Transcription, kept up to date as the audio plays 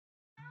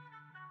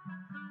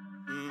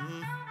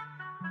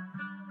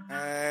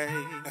Hey.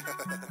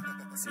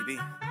 CB.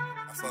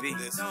 I fuck with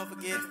this. Don't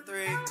forget the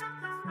 3.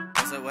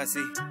 What's up,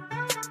 Wessie?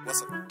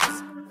 What's up?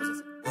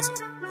 What's up?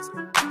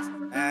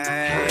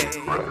 Hey.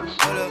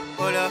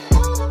 Hold up.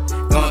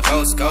 Going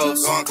coast to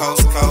coast. Going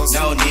coast to coast.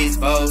 No need to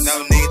boast.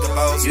 No need to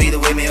boast. You either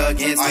with me or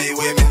against me. Are you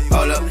with me?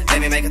 Hold up,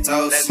 let me make a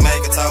toast. Let's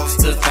make a toast.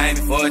 To fame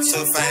and fortune.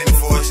 To fame and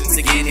fortune.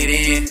 To getting it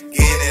in. Get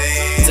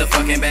it in. To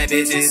fucking bad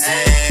bitches.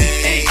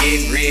 Hey. And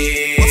getting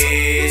rich.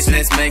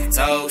 Let's make a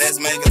toast. Let's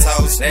make a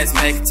toast. Let's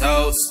make a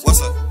toast.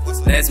 What's up?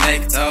 Let's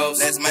make a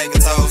toast. Let's make a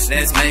toast.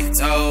 Let's make a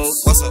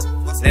toast. What's up?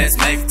 Let's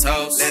make a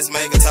toast. Let's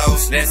make a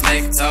toast. Let's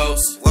make a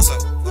toast. What's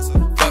up?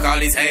 Fuck all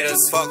these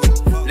haters. Fuck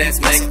 'em. Let's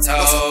make a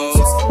toast.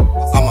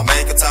 I'ma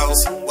make a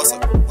toast. What's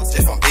up?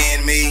 If I'm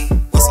being me,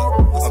 what's up?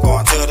 I'm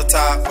going to the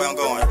top. Where I'm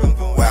going?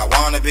 Where I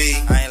wanna be.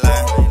 I ain't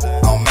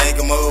lying. I'll make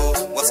a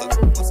move. What's up?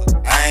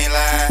 I ain't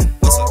lying.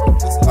 What's up?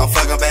 I'm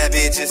fucking bad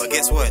bitches, but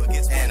guess what?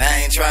 And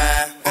I ain't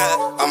trying.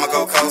 I'ma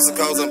go coast to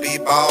coast and be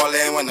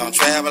ballin' when I'm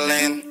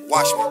traveling.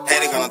 Watch me.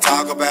 Haters gonna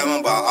talk about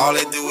me, but all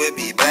they do is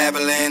be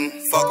babbling.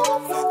 Fuck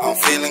 'em. I'm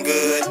feeling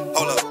good.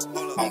 Hold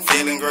up. I'm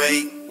feeling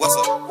great. What's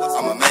up?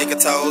 I'ma make a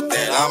toast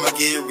that I'ma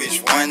get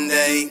rich one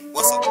day.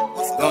 What's up?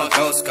 Going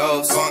coast to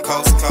coast. Going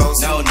coast to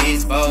coast. No need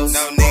to boast.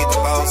 No need to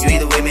boast. You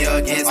either with me or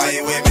against me. Are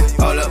you with me?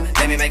 Hold up,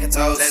 let me make a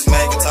toast. Let's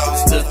make a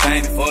toast. To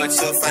fame and fortune.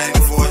 To fame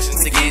and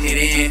fortune. To getting it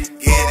in.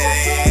 Get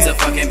it in. To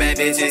fucking bad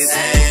bitches.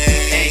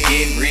 Hey. And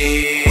getting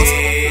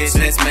rich.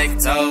 Let's make a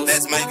toast.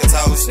 Let's make a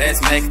toast.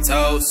 Let's make a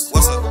toast.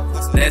 What's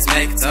up? Let's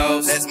make a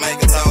toast. Let's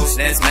make a toast.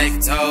 Let's make a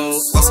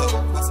toast. What's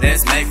up?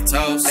 Let's make a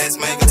toast. Let's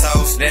make a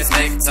toast. Let's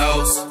make a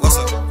toast. What's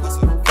up?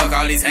 Fuck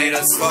all these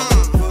haters. Fuck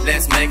 'em.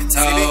 Let's make a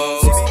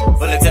toast.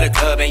 Pull up to the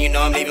club and you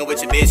know I'm leaving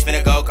with your bitch.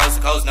 Finna go coast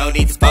to coast, no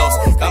need to boast.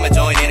 Come and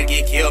join in and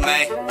get killed,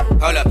 man.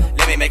 Hold up,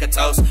 let me make a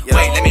toast.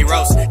 Wait, let me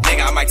roast.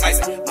 Nigga, I'm Mike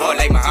Tyson. More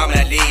like Muhammad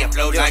Ali. I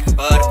float like a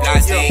butterfly,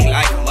 sting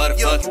like a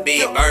motherfucking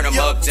bee. Burn them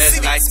up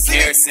just like some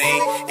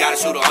kerosene. Got a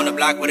shooter on the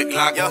block with a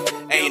Glock.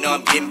 And you know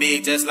I'm getting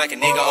big just like a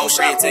nigga on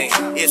Shred Team.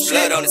 It's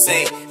blood on the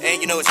scene,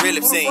 and you know it's real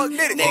obscene.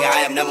 Nigga,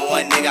 I am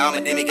 #1, nigga, I'm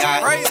a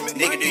demigod.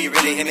 Nigga, do you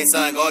really hear me,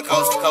 son? Going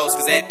coast to coast,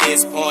 cause at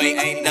this point,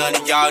 ain't none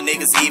of y'all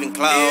niggas even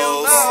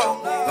close.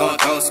 Going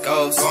coast to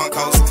coast. Going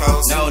coast to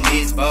coast. No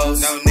need to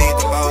boast. No need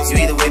to boast. You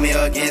either with me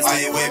or against Are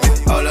me. you with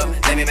me? Hold up,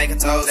 let me make a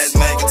toast. Let's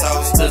make a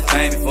toast. To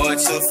fame and fortune.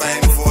 To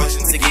fame and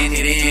fortune. To getting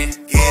it in.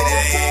 Get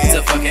it in.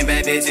 To fucking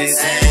bad bitches.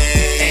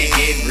 Hey. And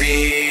getting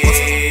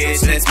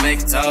rich. Let's make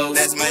a toast.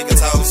 Let's make a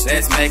toast.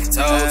 Let's make a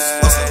toast.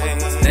 What's up?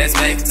 Let's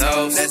make a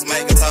toast. Let's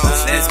make a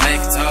toast. Let's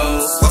make a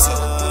toast. What's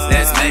up?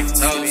 Let's make a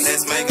toast.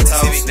 Let's make a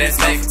toast. Let's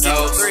make a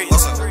toast.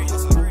 What's up?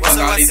 Fuck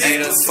all these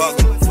haters. Fuck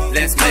 'em.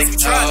 Let's make a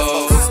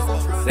toast.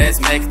 Let's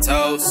make a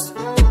toast.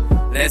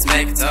 Let's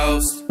make a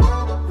toast.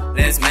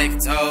 Let's make a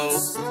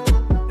toast.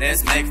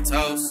 Let's make a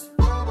toast.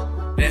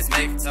 Let's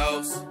make a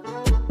toast.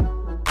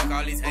 Fuck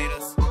all these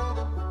haters.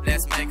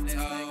 Let's make a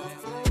toast.